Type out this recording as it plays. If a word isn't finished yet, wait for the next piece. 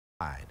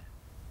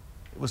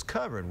It was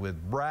covered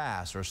with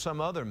brass or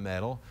some other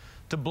metal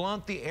to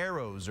blunt the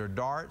arrows or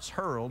darts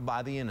hurled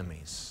by the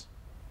enemies.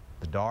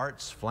 The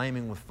darts,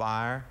 flaming with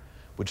fire,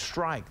 would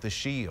strike the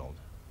shield,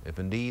 if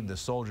indeed the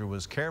soldier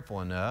was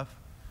careful enough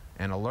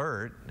and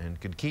alert and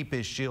could keep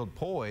his shield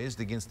poised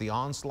against the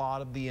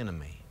onslaught of the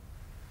enemy.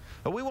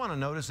 But we want to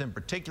notice in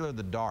particular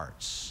the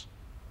darts.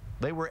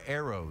 They were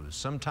arrows,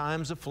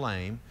 sometimes of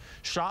flame,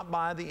 shot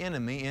by the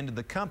enemy into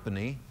the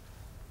company,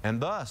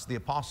 and thus the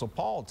Apostle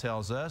Paul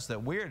tells us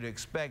that we're to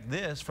expect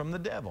this from the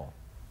devil.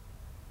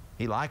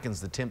 He likens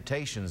the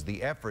temptations,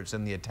 the efforts,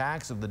 and the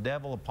attacks of the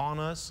devil upon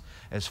us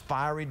as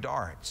fiery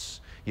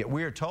darts. Yet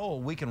we are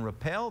told we can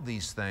repel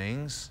these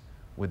things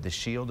with the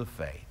shield of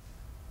faith.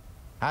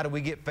 How do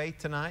we get faith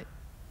tonight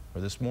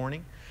or this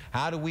morning?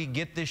 How do we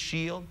get this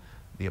shield?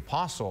 The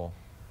Apostle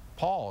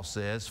Paul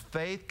says,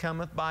 faith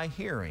cometh by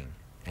hearing,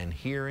 and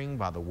hearing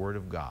by the Word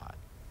of God.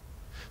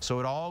 So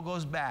it all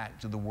goes back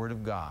to the Word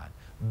of God.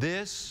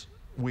 This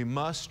we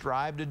must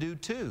strive to do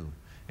too,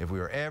 if we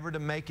are ever to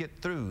make it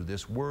through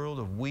this world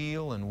of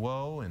weal and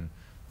woe, and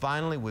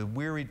finally with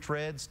weary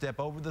tread step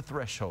over the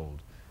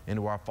threshold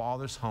into our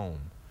Father's home,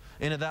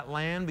 into that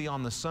land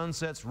beyond the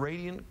sunset's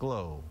radiant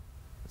glow.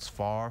 It's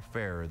far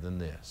fairer than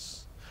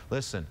this.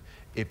 Listen,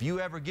 if you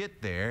ever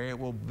get there, it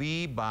will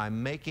be by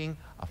making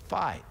a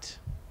fight.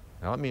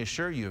 Now let me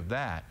assure you of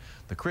that.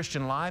 The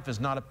Christian life is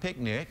not a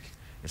picnic,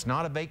 it's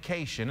not a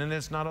vacation, and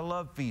it's not a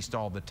love feast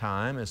all the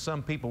time, as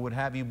some people would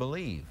have you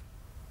believe.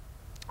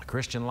 The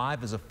Christian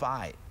life is a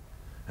fight,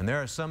 and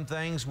there are some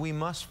things we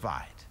must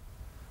fight.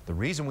 The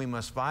reason we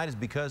must fight is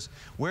because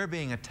we're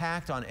being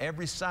attacked on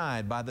every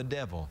side by the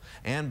devil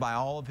and by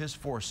all of his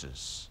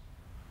forces.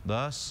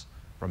 Thus,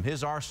 from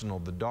his arsenal,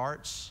 the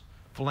darts,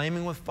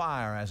 flaming with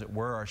fire, as it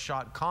were, are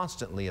shot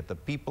constantly at the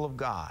people of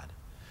God.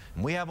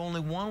 And we have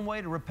only one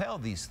way to repel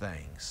these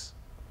things.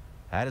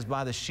 That is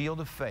by the shield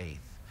of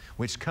faith,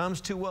 which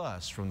comes to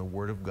us from the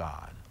Word of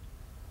God.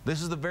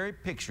 This is the very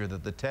picture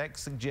that the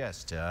text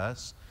suggests to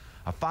us.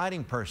 A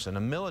fighting person, a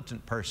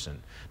militant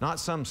person, not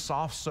some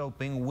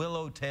soft-soaping,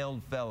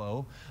 willow-tailed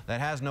fellow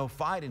that has no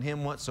fight in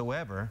him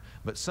whatsoever,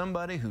 but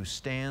somebody who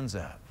stands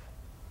up.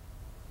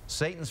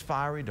 Satan's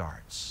fiery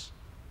darts,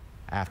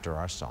 after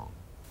our song.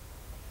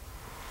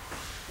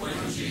 When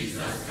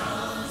Jesus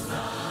comes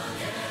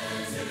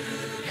again to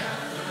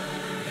gather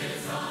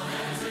his own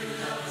and to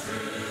the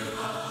true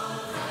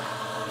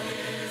crowd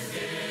is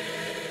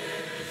here,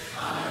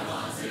 I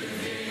want to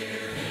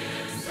hear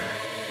him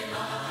say,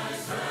 my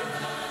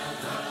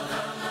servant, well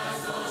done, my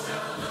soul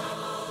shall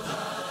know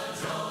the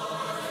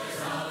joys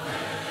of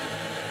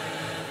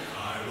heaven.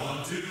 I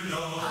want to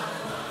know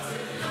that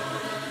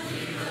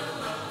he will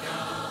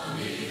welcome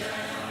me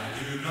there. I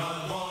do not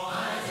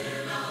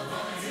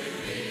want to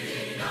be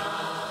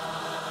denied.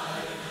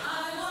 I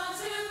want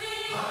to be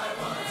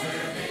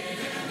him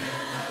in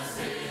that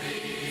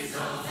city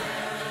so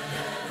fair and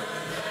ever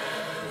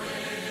there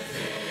with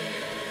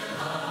him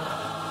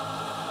abide.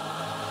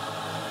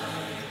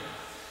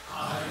 I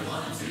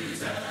want to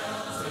tell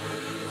to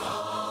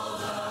all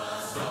the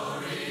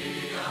story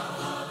of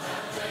love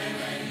that they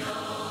may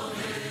know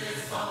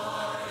his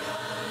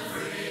pardon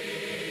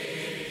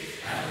free,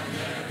 and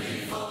there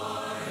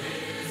before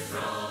his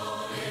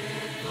throne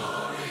in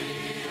glory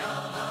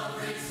above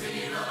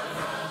receive a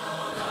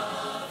crown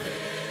of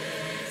victory.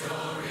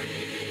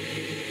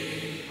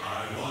 I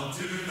want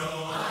to know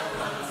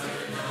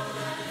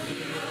that he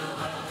will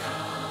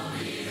welcome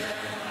me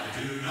there. I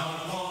do not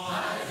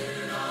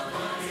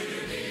want to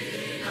be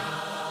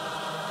denied.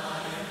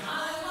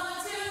 I want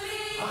to be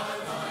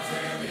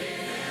him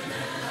in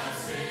that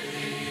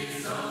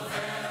city so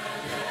fair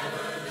and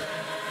ever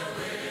there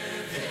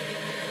with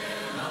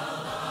him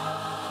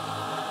abide.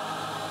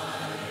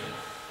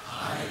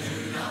 I do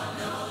not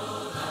know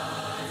the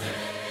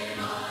day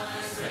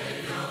my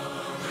Savior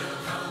will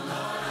come,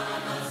 but I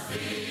must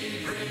be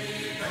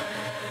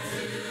prepared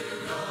to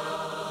go.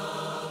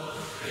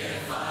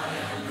 If I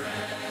am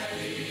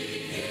ready,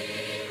 he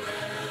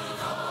will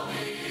call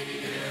me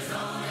his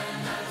own, and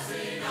that's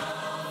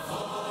enough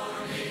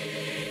for me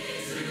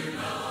to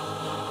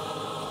know.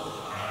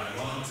 I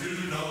want to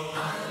know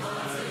that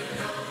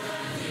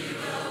he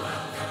will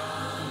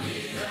welcome me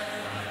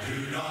there. I do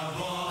not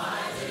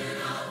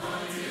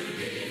want to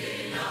be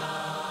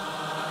denied.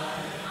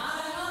 I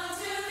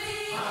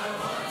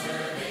want to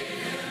be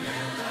him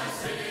in that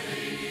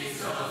city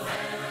so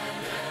fair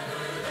and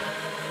ever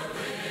there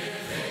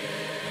with him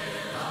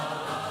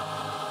abide.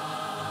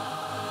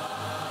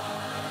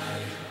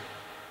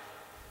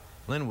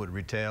 Linwood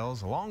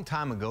retells, a long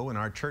time ago in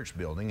our church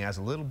building, as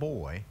a little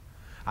boy,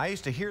 I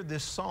used to hear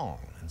this song,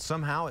 and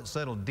somehow it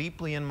settled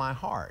deeply in my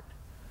heart.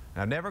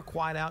 And I've never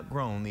quite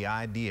outgrown the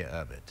idea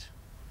of it.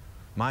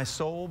 My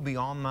soul, be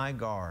on thy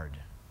guard.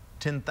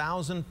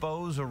 10,000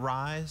 foes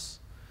arise.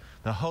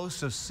 The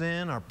hosts of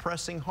sin are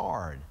pressing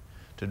hard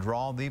to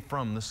draw thee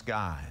from the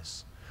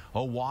skies.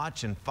 Oh,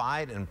 watch and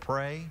fight and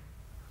pray.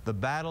 The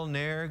battle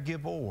ne'er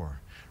give o'er.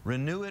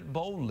 Renew it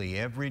boldly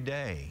every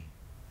day,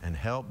 and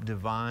help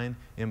divine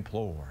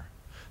implore.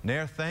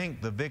 Ne'er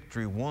think the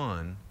victory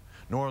won,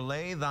 nor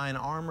lay thine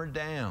armor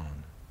down.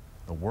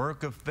 The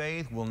work of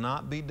faith will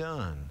not be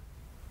done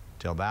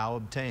till thou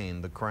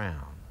obtain the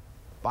crown.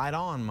 Fight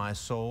on, my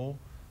soul,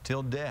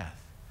 till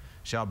death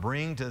shall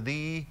bring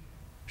thee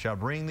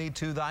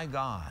to thy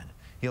God.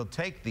 He'll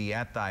take thee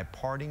at thy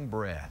parting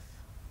breath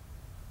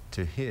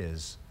to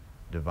His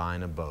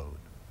divine abode.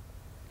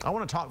 I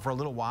want to talk for a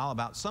little while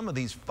about some of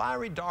these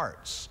fiery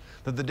darts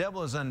that the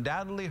devil is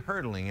undoubtedly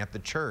hurtling at the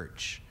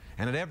church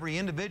and at every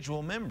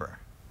individual member.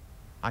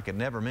 I could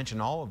never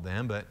mention all of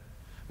them, but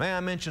may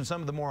I mention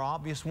some of the more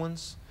obvious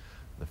ones?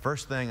 The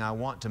first thing I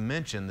want to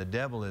mention the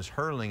devil is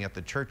hurling at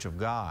the church of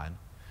God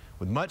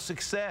with much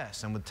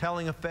success and with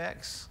telling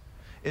effects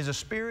is a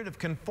spirit of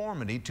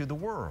conformity to the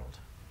world.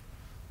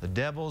 The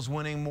devil's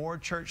winning more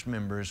church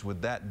members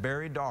with that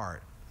very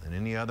dart than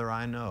any other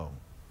I know.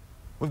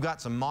 We've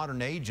got some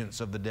modern agents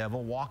of the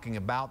devil walking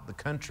about the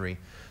country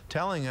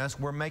telling us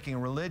we're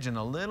making religion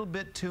a little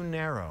bit too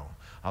narrow,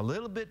 a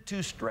little bit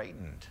too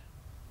straitened.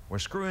 We're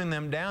screwing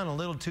them down a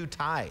little too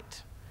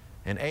tight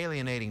and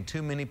alienating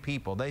too many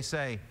people. They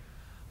say,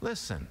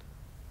 listen,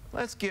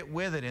 let's get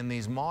with it in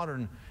these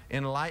modern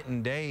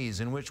enlightened days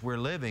in which we're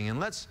living, and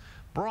let's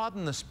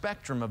broaden the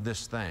spectrum of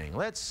this thing.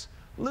 Let's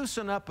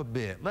loosen up a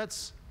bit.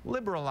 Let's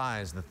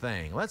liberalize the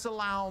thing. Let's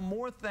allow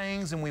more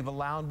things than we've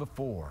allowed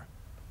before.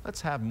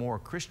 Let's have more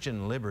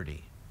Christian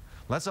liberty.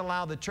 Let's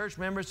allow the church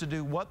members to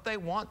do what they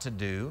want to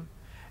do,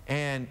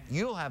 and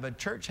you'll have a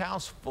church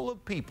house full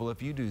of people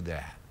if you do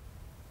that.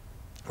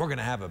 We're going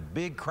to have a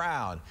big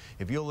crowd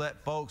if you'll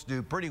let folks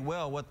do pretty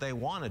well what they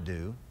want to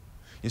do.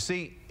 You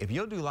see, if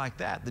you'll do like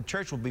that, the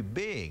church will be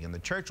big, and the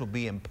church will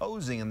be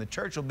imposing, and the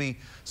church will be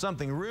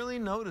something really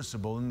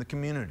noticeable in the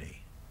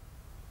community.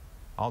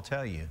 I'll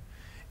tell you,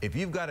 if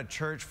you've got a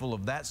church full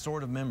of that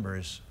sort of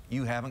members,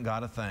 you haven't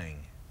got a thing.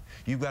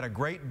 You've got a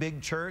great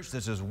big church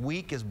that's as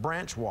weak as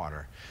branch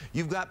water.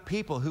 You've got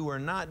people who are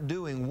not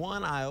doing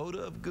one iota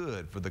of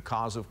good for the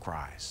cause of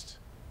Christ.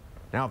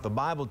 Now, if the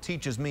Bible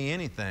teaches me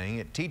anything,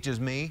 it teaches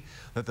me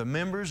that the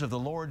members of the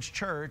Lord's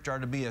church are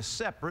to be a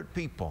separate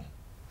people.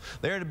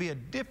 They're to be a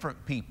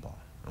different people.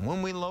 And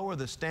when we lower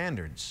the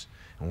standards,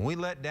 and when we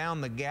let down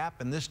the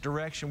gap in this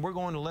direction, we're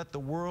going to let the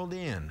world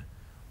in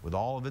with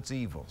all of its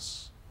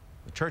evils.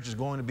 The church is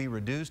going to be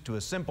reduced to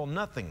a simple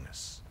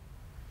nothingness.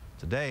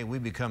 Today, we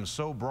become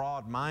so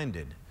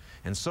broad-minded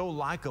and so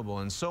likable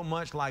and so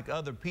much like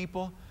other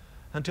people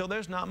until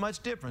there's not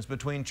much difference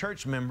between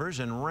church members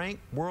and rank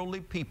worldly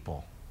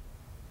people.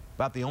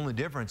 About the only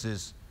difference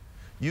is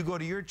you go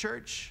to your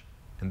church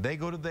and they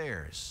go to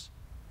theirs.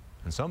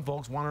 And some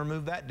folks want to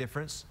remove that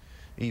difference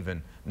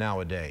even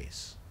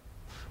nowadays.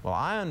 Well,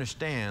 I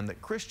understand that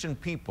Christian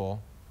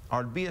people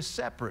are to be a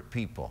separate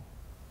people.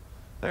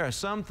 There are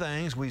some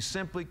things we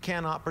simply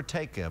cannot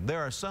partake of.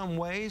 There are some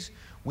ways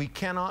we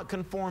cannot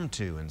conform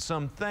to, and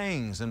some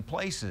things and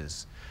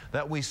places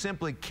that we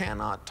simply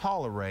cannot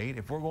tolerate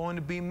if we're going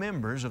to be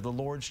members of the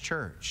Lord's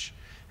church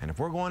and if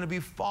we're going to be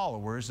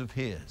followers of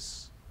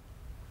His.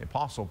 The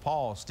Apostle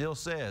Paul still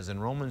says in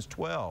Romans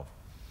 12,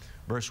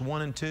 verse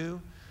 1 and 2,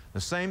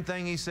 the same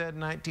thing he said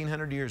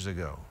 1900 years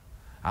ago.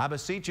 I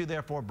beseech you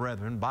therefore,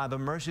 brethren, by the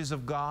mercies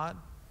of God,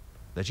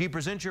 that ye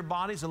present your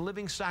bodies a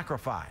living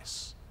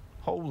sacrifice,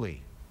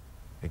 holy,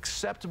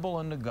 acceptable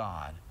unto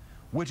God,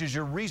 which is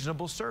your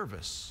reasonable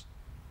service.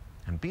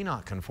 And be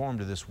not conformed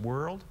to this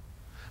world,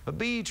 but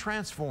be ye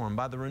transformed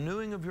by the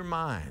renewing of your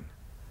mind,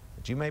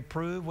 that you may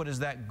prove what is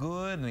that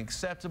good and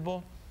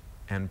acceptable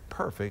and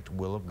perfect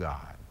will of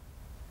God.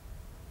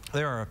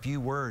 There are a few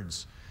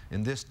words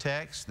in this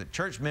text that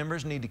church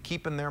members need to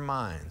keep in their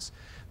minds.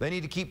 They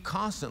need to keep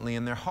constantly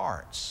in their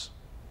hearts,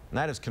 and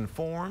that is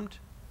conformed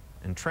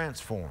and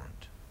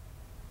transformed.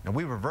 Now,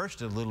 we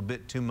reversed it a little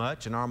bit too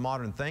much in our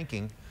modern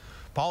thinking.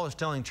 Paul is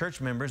telling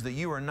church members that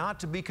you are not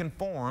to be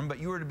conformed, but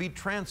you are to be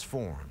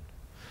transformed.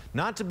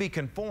 Not to be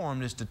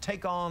conformed is to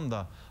take on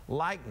the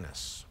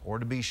likeness or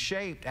to be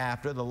shaped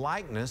after the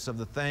likeness of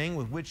the thing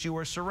with which you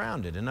are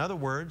surrounded. In other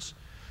words,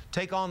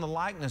 take on the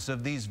likeness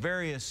of these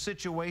various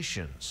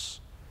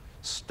situations,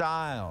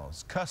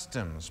 styles,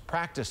 customs,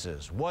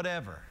 practices,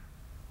 whatever.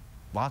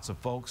 Lots of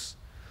folks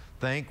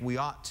think we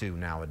ought to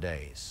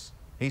nowadays.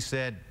 He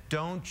said,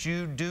 don't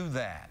you do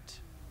that.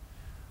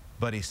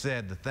 But he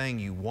said the thing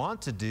you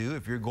want to do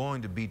if you're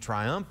going to be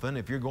triumphant,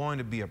 if you're going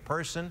to be a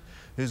person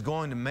who's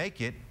going to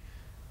make it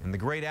in the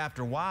great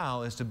after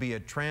while, is to be a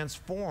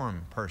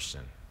transformed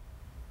person.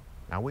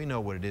 Now we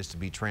know what it is to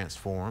be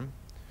transformed.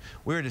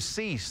 We're to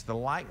cease the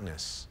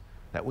likeness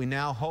that we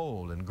now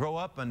hold and grow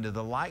up unto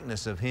the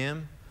likeness of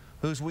Him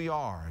whose we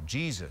are,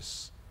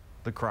 Jesus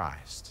the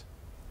Christ.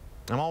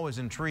 I'm always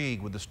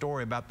intrigued with the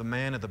story about the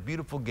man at the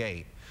beautiful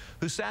gate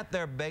who sat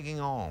there begging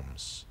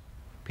alms.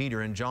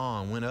 Peter and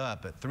John went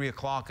up at 3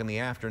 o'clock in the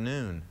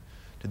afternoon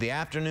to the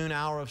afternoon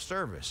hour of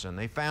service, and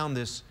they found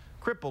this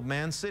crippled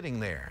man sitting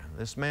there,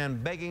 this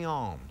man begging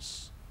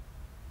alms.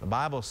 The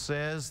Bible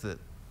says that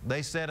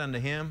they said unto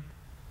him,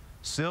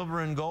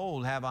 silver and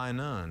gold have I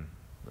none,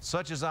 but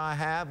such as I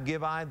have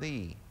give I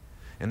thee.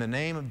 In the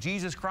name of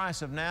Jesus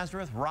Christ of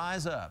Nazareth,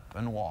 rise up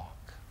and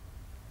walk.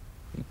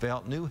 He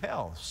felt new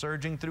health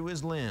surging through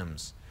his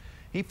limbs.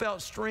 He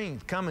felt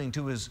strength coming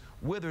to his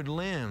withered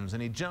limbs,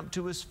 and he jumped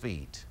to his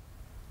feet.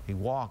 He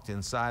walked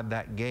inside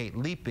that gate,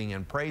 leaping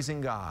and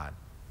praising God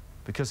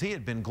because he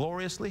had been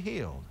gloriously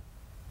healed.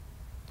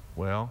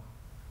 Well,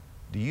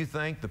 do you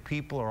think the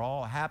people are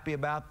all happy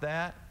about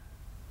that?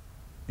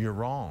 You're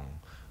wrong.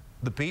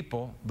 The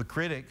people, the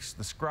critics,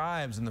 the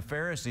scribes, and the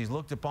Pharisees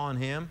looked upon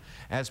him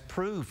as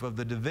proof of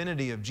the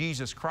divinity of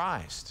Jesus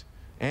Christ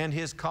and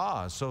his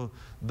cause, so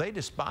they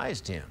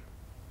despised him.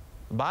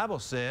 The Bible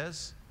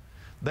says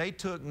they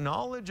took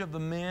knowledge of the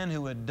men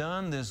who had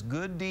done this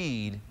good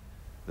deed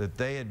that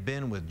they had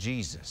been with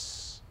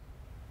Jesus.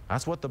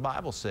 That's what the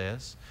Bible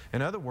says.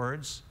 In other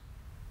words,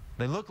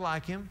 they looked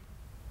like him,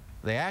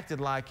 they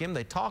acted like him,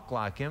 they talked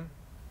like him,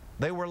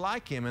 they were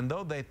like him, and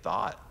though they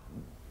thought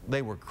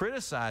they were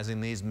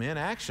criticizing these men,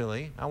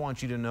 actually, I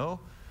want you to know,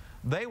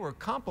 they were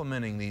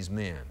complimenting these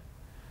men.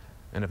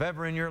 And if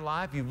ever in your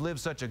life you've lived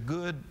such a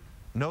good,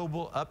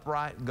 noble,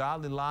 upright,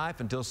 godly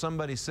life until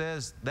somebody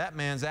says, that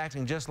man's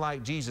acting just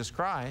like Jesus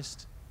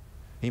Christ,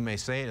 he may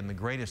say it in the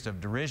greatest of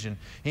derision.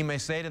 He may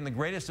say it in the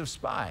greatest of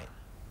spite.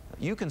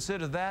 You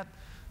consider that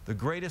the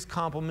greatest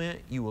compliment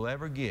you will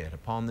ever get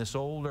upon this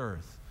old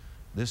earth,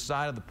 this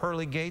side of the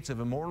pearly gates of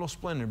immortal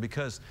splendor,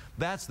 because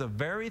that's the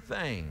very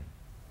thing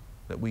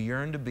that we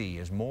yearn to be,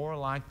 is more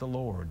like the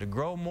Lord, to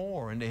grow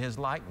more into His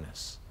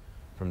likeness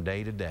from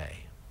day to day.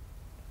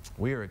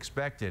 We are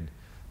expected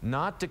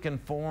not to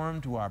conform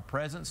to our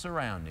present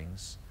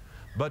surroundings,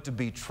 but to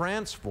be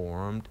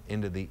transformed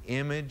into the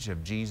image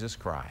of Jesus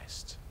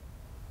Christ.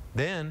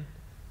 Then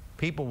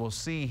people will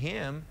see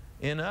Him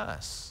in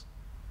us.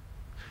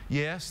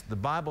 Yes, the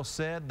Bible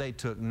said they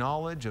took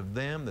knowledge of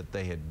them that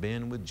they had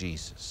been with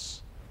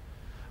Jesus.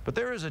 But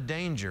there is a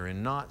danger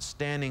in not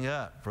standing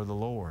up for the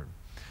Lord.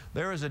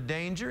 There is a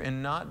danger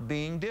in not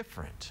being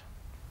different.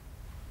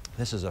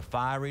 This is a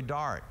fiery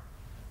dart,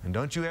 and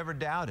don't you ever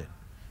doubt it.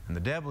 And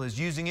the devil is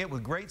using it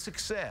with great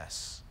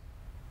success.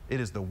 It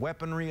is the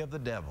weaponry of the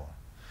devil.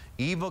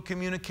 Evil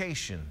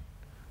communication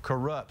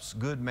corrupts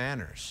good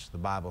manners, the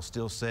Bible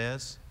still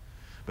says.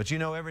 But you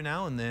know, every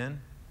now and then,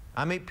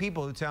 I meet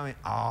people who tell me,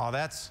 oh,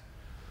 that's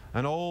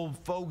an old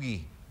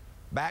fogey,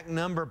 back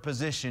number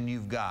position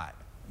you've got.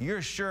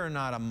 You're sure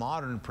not a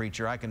modern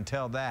preacher, I can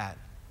tell that.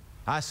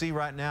 I see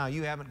right now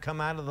you haven't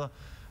come out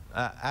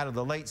of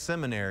the late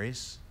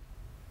seminaries.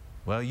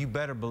 Well, you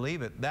better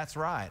believe it. That's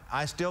right.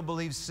 I still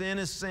believe sin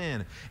is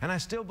sin. And I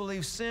still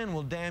believe sin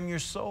will damn your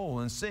soul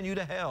and send you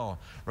to hell,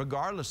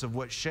 regardless of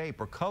what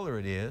shape or color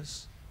it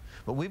is.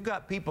 But we've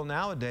got people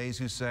nowadays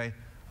who say,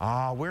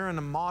 we're in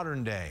a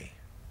modern day.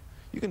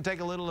 You can take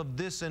a little of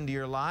this into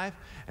your life,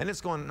 and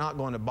it's not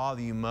going to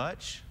bother you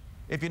much,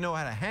 if you know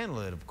how to handle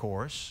it, of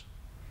course.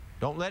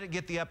 Don't let it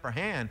get the upper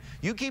hand.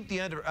 You keep the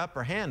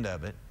upper hand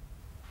of it.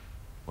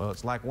 Well,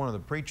 it's like one of the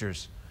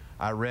preachers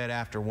I read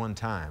after one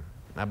time.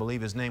 I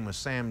believe his name was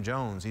Sam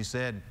Jones. He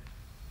said,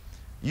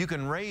 you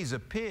can raise a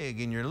pig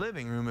in your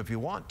living room if you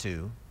want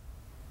to.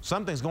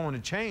 Something's going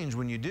to change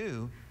when you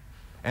do,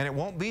 and it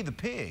won't be the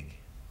pig.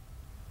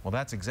 Well,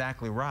 that's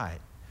exactly right.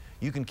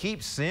 You can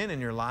keep sin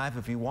in your life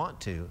if you want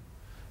to,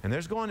 and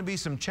there's going to be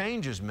some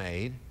changes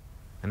made,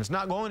 and it's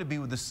not going to be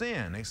with the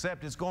sin,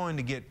 except it's going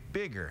to get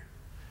bigger,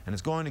 and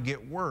it's going to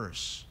get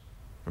worse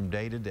from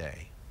day to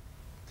day.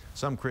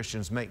 Some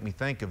Christians make me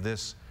think of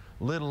this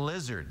little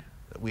lizard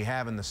that we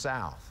have in the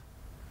South.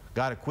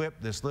 God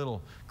equipped this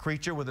little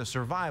creature with a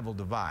survival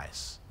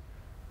device.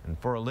 And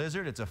for a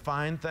lizard, it's a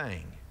fine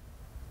thing.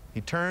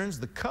 He turns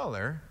the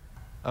color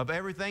of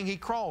everything he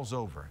crawls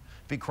over.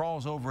 If he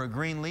crawls over a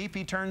green leaf,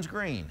 he turns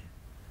green.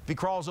 If he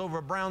crawls over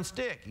a brown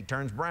stick, he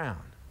turns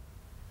brown.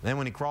 Then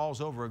when he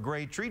crawls over a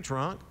gray tree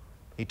trunk,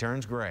 he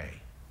turns gray.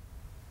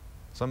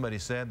 Somebody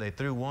said they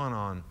threw one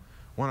on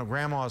one of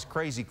Grandma's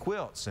crazy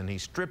quilts and he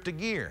stripped a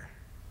gear.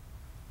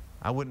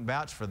 I wouldn't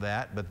vouch for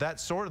that, but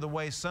that's sort of the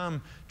way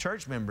some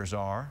church members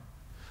are.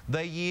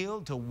 They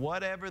yield to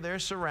whatever their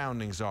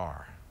surroundings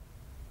are.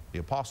 The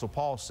Apostle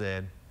Paul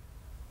said,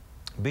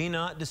 be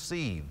not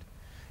deceived.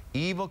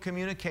 Evil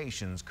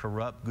communications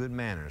corrupt good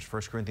manners.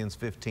 1 Corinthians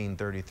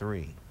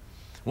 15:33.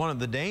 One of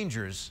the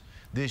dangers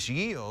this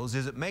yields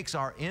is it makes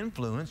our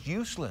influence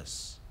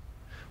useless.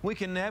 We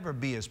can never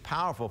be as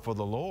powerful for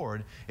the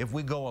Lord if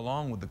we go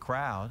along with the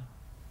crowd.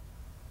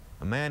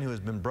 A man who has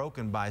been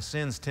broken by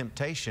sin's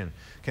temptation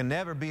can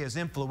never be as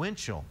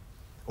influential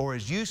or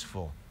as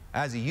useful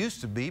as he used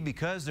to be,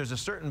 because there's a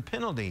certain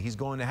penalty he's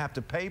going to have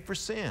to pay for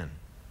sin,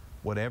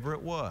 whatever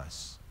it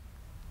was.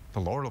 The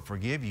Lord will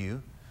forgive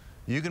you.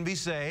 You can be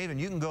saved and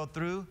you can go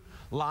through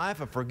life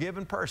a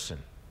forgiven person.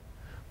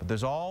 But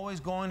there's always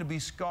going to be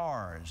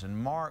scars and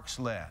marks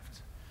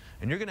left.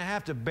 And you're going to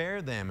have to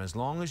bear them as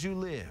long as you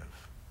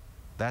live.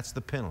 That's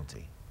the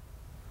penalty.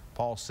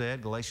 Paul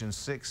said, Galatians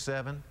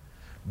 6:7,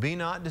 be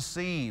not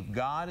deceived,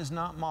 God is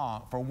not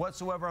mocked, for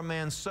whatsoever a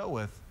man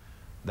soweth,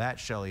 that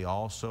shall he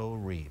also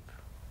reap.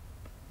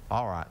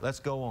 All right, let's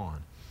go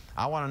on.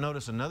 I want to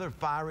notice another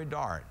fiery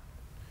dart.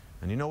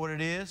 And you know what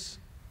it is?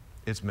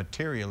 It's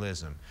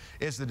materialism.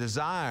 It's the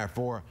desire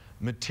for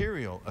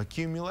material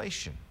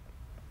accumulation.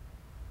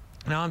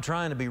 Now, I'm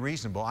trying to be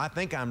reasonable. I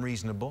think I'm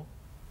reasonable.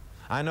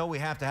 I know we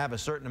have to have a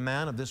certain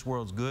amount of this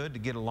world's good to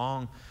get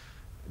along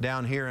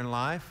down here in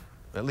life.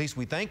 At least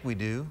we think we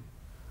do.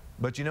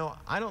 But you know,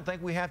 I don't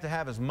think we have to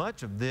have as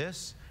much of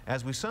this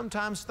as we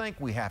sometimes think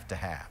we have to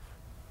have.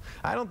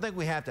 I don't think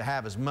we have to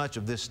have as much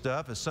of this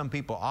stuff as some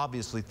people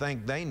obviously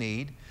think they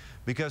need,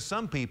 because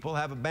some people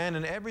have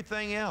abandoned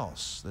everything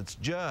else that's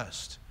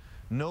just,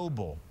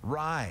 noble,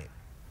 right,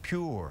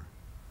 pure,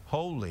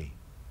 holy,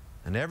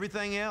 and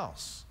everything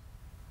else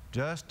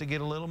just to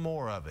get a little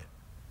more of it.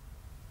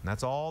 And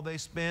that's all they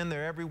spend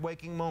their every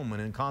waking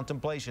moment in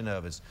contemplation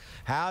of, is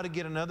how to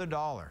get another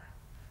dollar.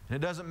 And it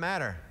doesn't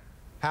matter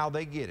how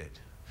they get it.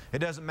 It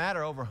doesn't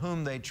matter over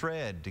whom they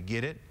tread to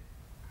get it.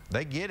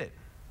 They get it.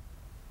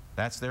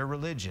 That's their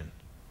religion.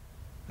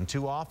 And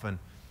too often,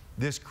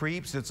 this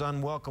creeps its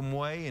unwelcome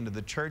way into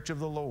the church of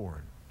the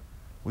Lord.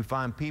 We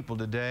find people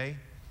today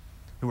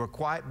who are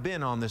quite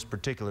bent on this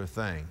particular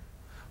thing.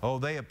 Oh,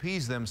 they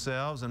appease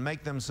themselves and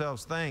make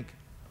themselves think,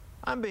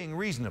 I'm being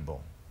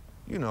reasonable.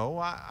 You know,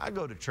 I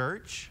go to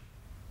church.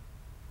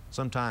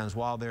 Sometimes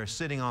while they're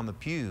sitting on the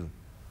pew,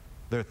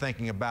 they're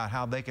thinking about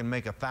how they can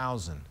make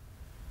 1,000.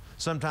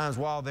 Sometimes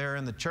while they're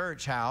in the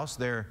church house,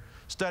 they're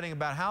studying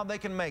about how they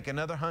can make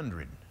another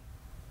 100.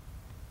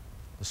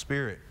 The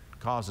Spirit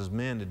causes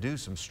men to do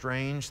some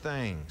strange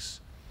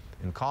things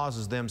and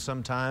causes them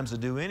sometimes to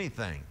do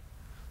anything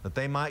that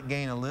they might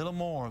gain a little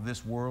more of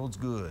this world's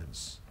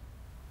goods.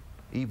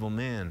 Evil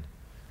men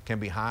can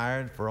be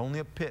hired for only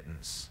a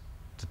pittance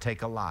to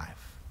take a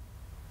life.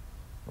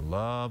 The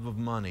love of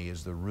money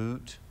is the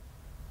root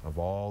of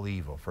all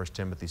evil, 1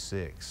 Timothy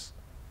 6.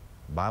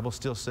 The Bible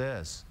still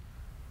says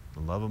the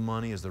love of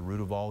money is the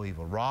root of all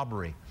evil.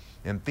 Robbery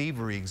and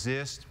thievery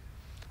exist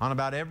on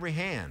about every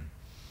hand,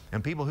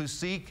 and people who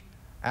seek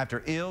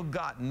after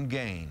ill-gotten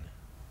gain.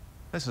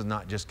 This is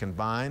not just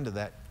confined to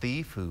that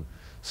thief who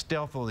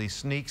stealthily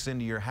sneaks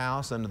into your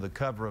house under the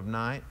cover of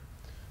night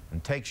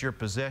and takes your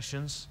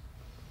possessions,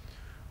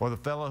 or the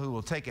fellow who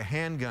will take a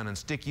handgun and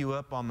stick you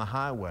up on the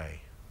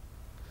highway.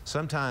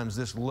 Sometimes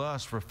this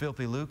lust for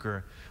filthy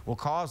lucre will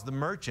cause the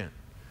merchant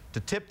to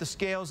tip the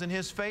scales in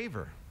his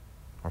favor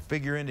or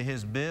figure into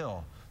his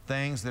bill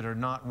things that are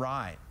not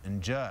right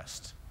and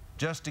just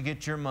to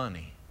get your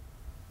money.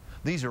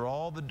 These are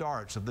all the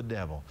darts of the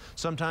devil.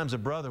 Sometimes a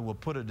brother will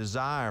put a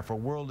desire for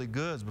worldly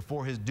goods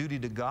before his duty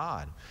to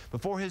God,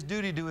 before his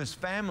duty to his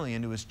family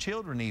and to his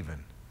children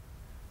even,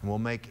 and will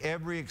make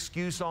every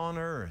excuse on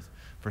earth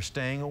for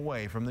staying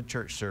away from the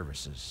church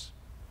services.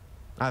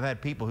 I've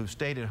had people who've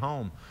stayed at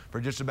home for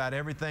just about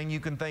everything you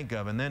can think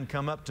of and then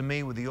come up to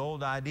me with the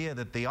old idea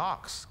that the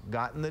ox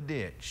got in the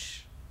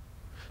ditch.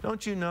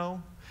 Don't you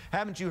know?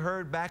 Haven't you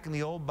heard back in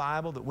the old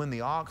Bible that when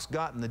the ox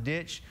got in the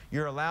ditch,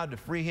 you're allowed to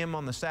free him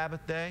on the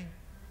Sabbath day?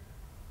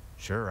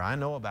 Sure, I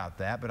know about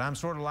that, but I'm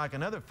sort of like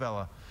another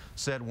fella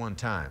said one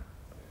time.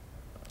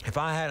 If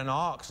I had an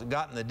ox that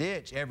got in the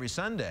ditch every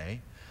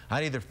Sunday,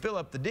 I'd either fill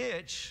up the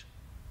ditch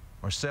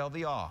or sell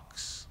the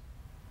ox.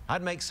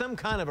 I'd make some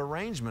kind of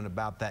arrangement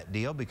about that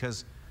deal,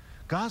 because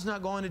God's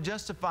not going to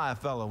justify a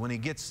fellow when he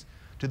gets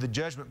to the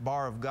judgment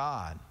bar of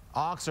God,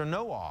 ox or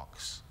no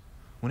ox,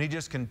 when he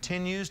just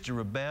continues to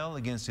rebel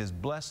against his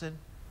blessed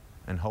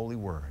and holy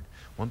word.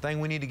 One thing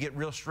we need to get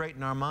real straight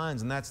in our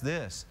minds, and that's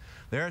this: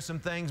 there are some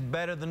things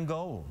better than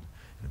gold.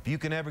 And if you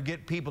can ever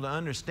get people to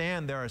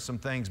understand there are some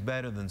things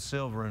better than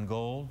silver and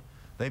gold,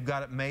 they've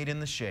got it made in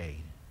the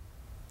shade.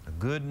 A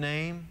good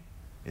name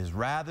is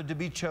rather to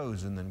be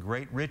chosen than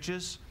great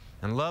riches,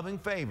 and loving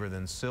favor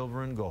than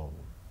silver and gold.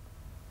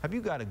 Have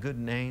you got a good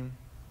name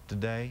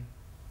today?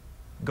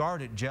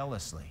 Guard it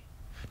jealously.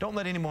 Don't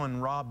let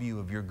anyone rob you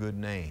of your good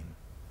name.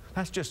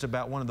 That's just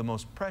about one of the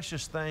most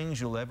precious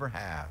things you'll ever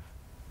have.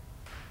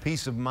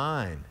 Peace of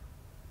mind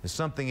is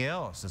something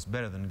else that's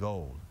better than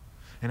gold.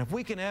 And if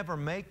we can ever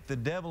make the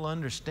devil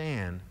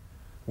understand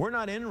we're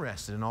not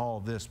interested in all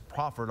of this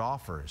proffered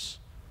offers,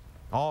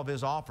 all of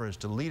his offers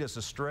to lead us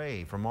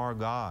astray from our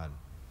God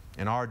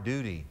and our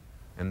duty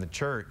and the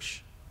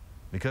church,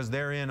 because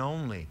therein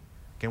only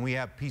can we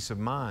have peace of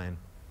mind,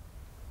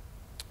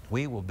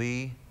 we will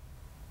be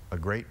a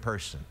great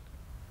person.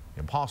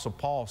 The Apostle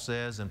Paul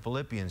says in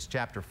Philippians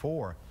chapter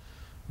 4,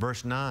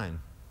 verse 9,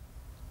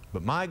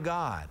 "But my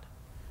God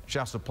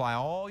shall supply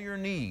all your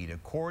need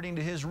according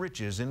to His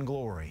riches in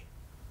glory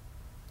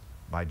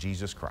by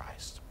Jesus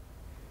Christ."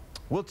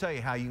 We'll tell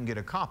you how you can get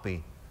a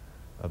copy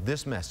of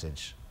this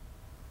message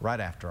right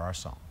after our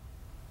song.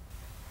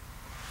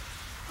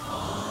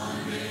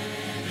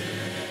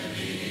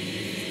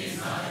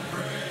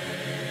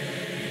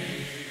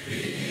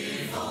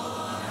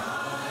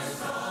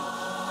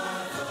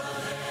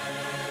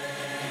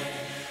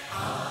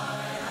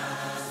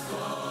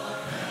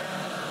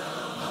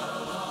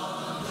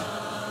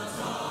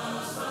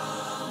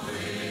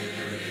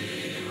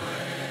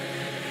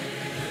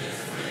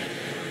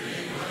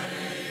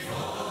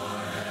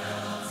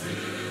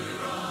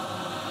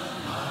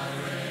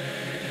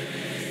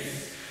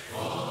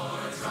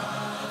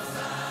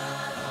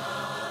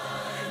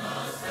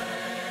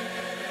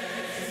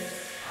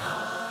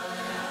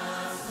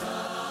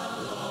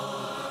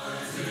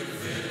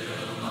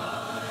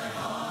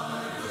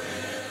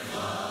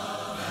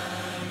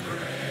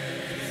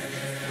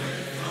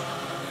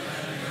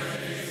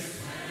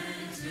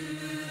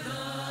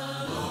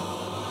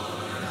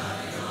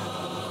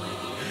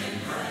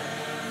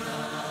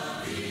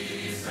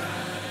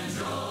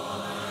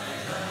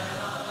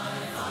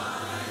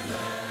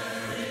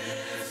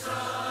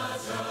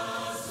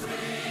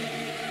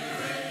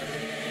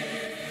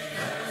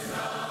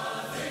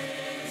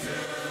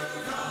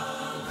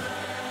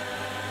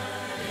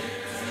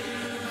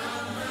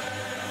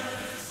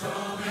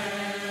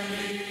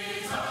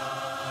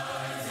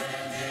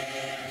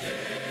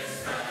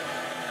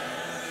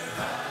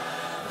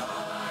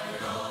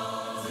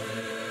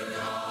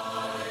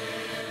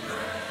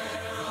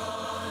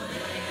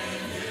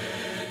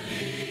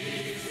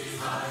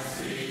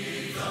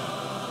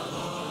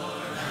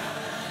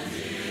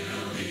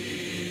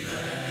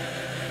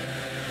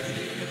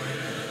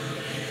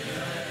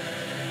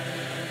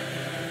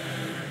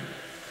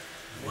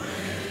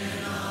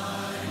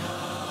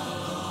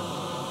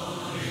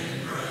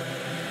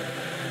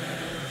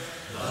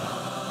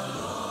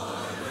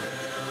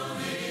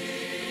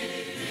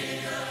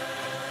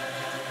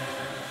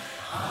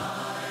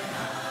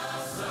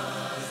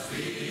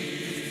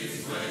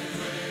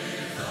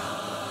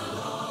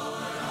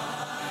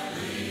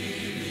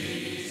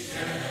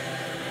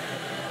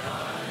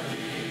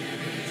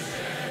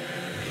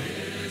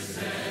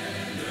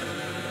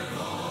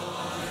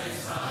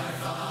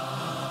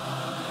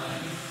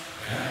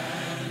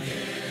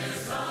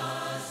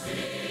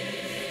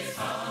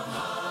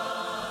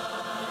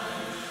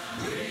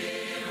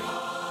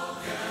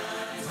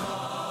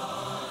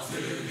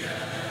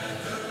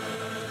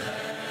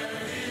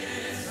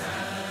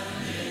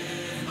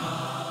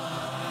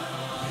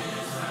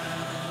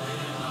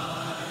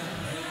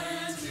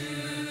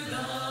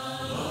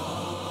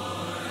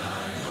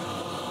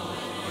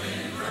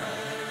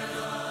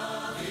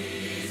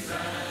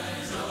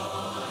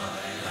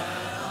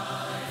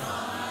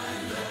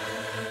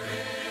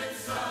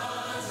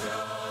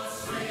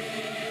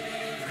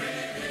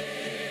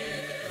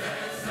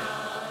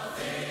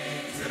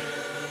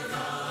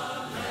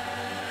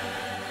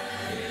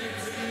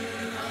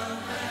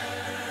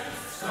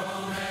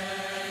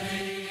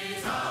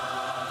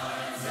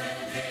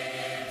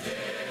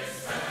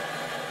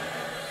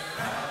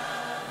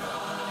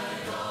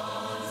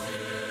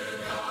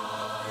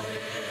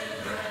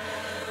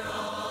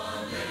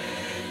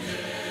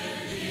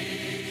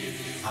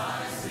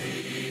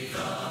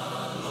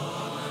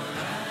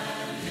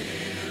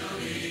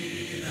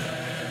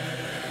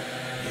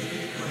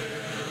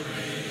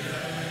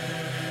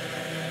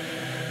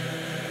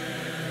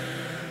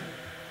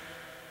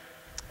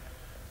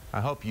 I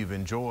hope you've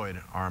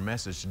enjoyed our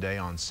message today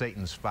on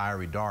Satan's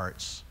fiery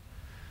darts.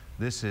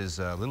 This is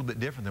a little bit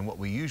different than what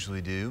we usually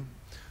do.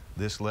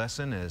 This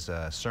lesson is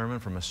a sermon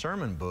from a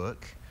sermon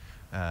book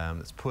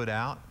that's put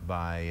out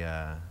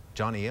by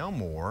Johnny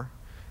Elmore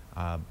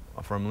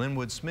from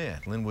Linwood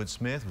Smith. Linwood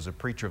Smith was a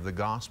preacher of the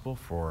gospel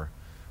for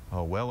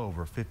well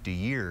over 50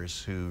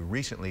 years who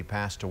recently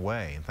passed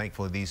away. And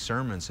thankfully these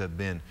sermons have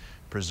been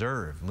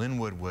preserved.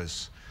 Linwood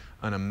was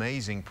an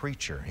amazing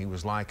preacher. He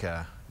was like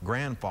a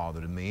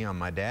grandfather to me on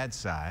my dad's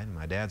side.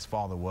 My dad's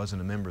father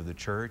wasn't a member of the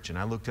church, and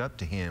I looked up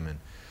to him and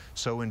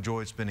so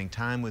enjoyed spending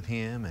time with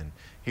him and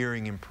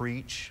hearing him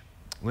preach.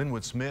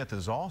 Linwood Smith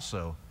is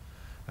also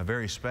a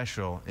very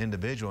special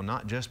individual,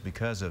 not just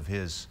because of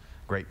his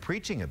great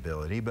preaching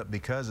ability, but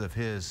because of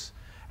his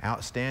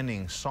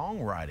outstanding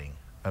songwriting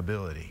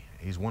ability.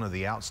 He's one of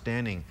the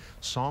outstanding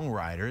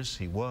songwriters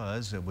he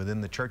was within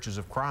the churches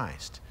of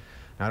Christ.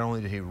 Not only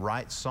did he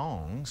write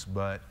songs,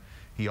 but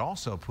he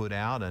also put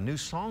out a new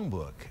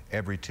songbook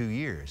every 2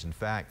 years. In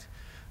fact,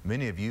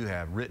 many of you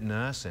have written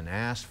us and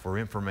asked for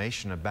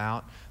information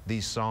about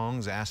these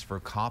songs, asked for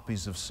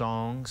copies of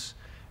songs,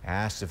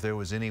 asked if there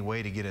was any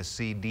way to get a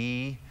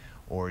CD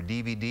or a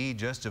DVD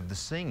just of the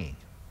singing.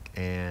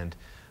 And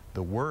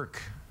the work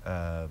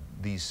of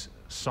these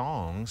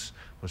songs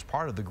was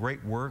part of the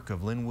great work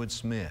of Linwood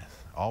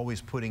Smith, always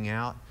putting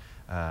out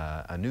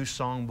a new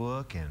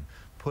songbook and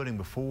putting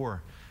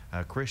before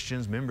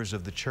Christians, members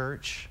of the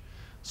church,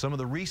 some of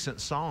the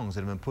recent songs that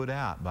have been put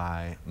out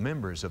by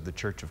members of the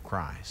Church of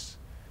Christ.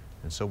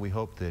 And so we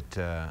hope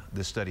that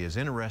this study is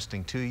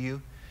interesting to you.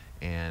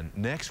 And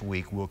next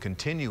week we'll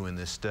continue in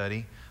this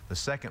study, the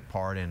second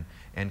part, and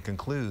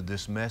conclude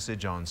this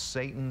message on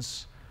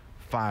Satan's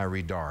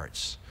fiery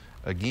darts.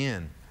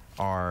 Again,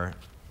 our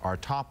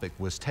topic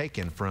was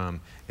taken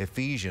from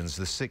Ephesians,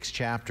 the 6th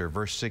chapter,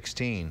 verse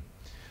 16,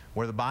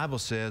 where the Bible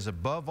says,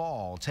 above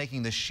all,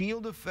 taking the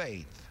shield of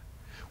faith,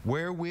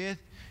 wherewith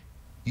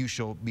you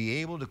shall be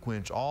able to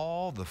quench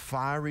all the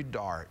fiery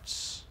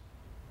darts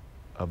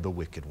of the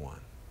wicked one.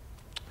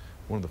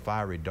 One of the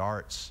fiery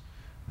darts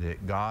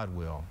that God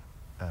will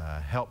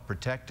help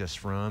protect us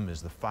from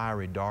is the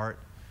fiery dart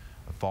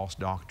of false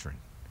doctrine.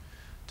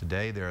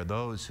 Today there are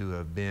those who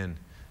have been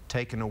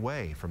taken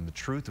away from the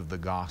truth of the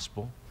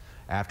gospel.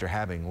 After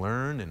having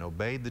learned and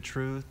obeyed the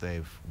truth,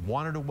 they've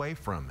wandered away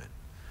from it.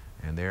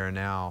 And they are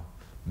now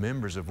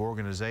members of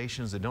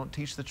organizations that don't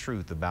teach the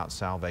truth about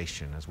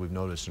salvation, as we've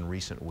noticed in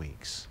recent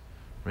weeks.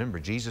 Remember,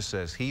 Jesus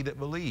says, he that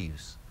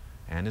believes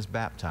and is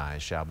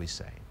baptized shall be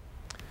saved.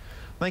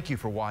 Thank you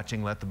for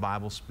watching Let the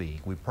Bible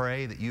Speak. We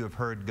pray that you have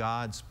heard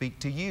God speak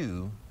to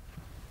you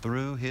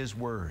through His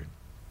Word.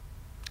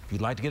 If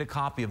you'd like to get a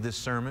copy of this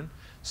sermon,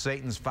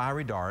 Satan's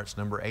Fiery Darts,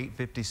 number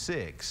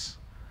 856,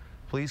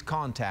 please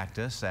contact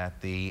us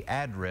at the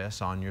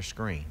address on your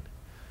screen.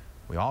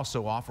 We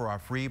also offer our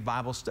free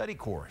Bible study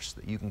course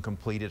that you can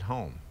complete at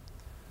home.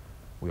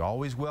 We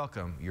always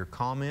welcome your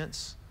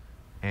comments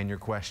and your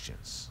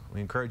questions.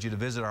 We encourage you to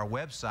visit our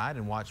website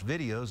and watch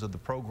videos of the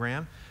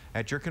program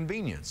at your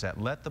convenience at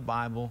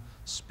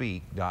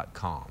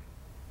letthebiblespeak.com.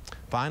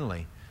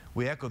 Finally,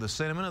 we echo the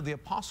sentiment of the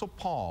Apostle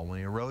Paul when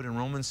he wrote in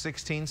Romans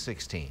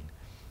 16:16,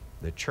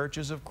 the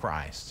churches of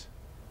Christ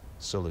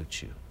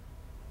salute you.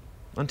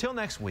 Until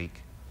next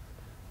week,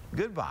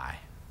 goodbye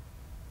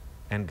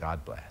and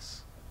God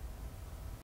bless.